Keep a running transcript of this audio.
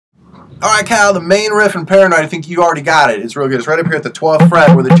Alright, Kyle, the main riff in Paranoid, I think you already got it. It's real good. It's right up here at the 12th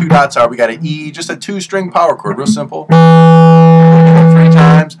fret where the two dots are. We got an E, just a 2-string power chord, real simple. 3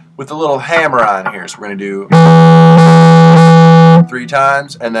 times with a little hammer on here. So we're going to do 3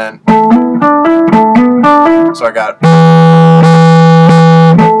 times, and then, so I got,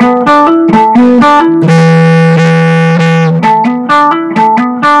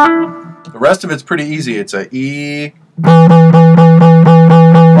 the rest of it's pretty easy. It's a E, 1, 2, 3,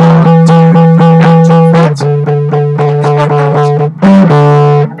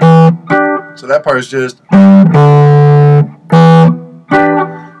 so that part is just 1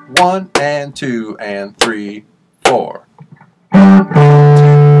 and 2 and 3, 4. 1, 2,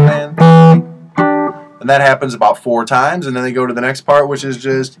 and 3. And that happens about 4 times, and then they go to the next part, which is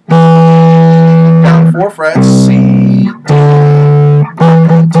just down 4 frets, C, D, 1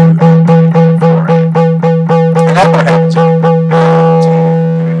 and 2 and 3 and 4. And that part happens 1,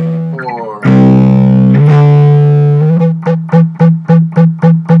 2, 3, 4.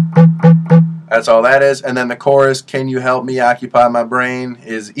 That's all that is. And then the chorus, Can You Help Me Occupy My Brain,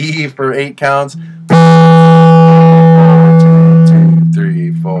 is E for 8 counts. 1, 2,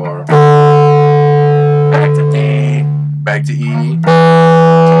 3, 4. Back to D. Back to E. 2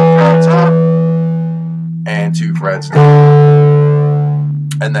 frets up. And 2 frets down.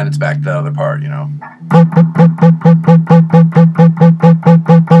 And then it's back to the other part, you know.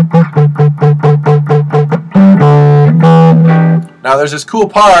 Now there's this cool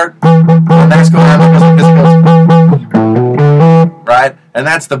part, the next go down, right? And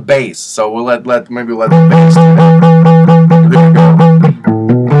that's the bass. So we'll maybe let the bass do that. There we go.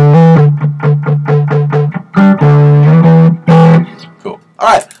 Cool. All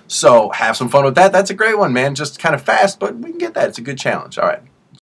right. So have some fun with that. That's a great one, man. Just kind of fast, but we can get that. It's a good challenge. All right.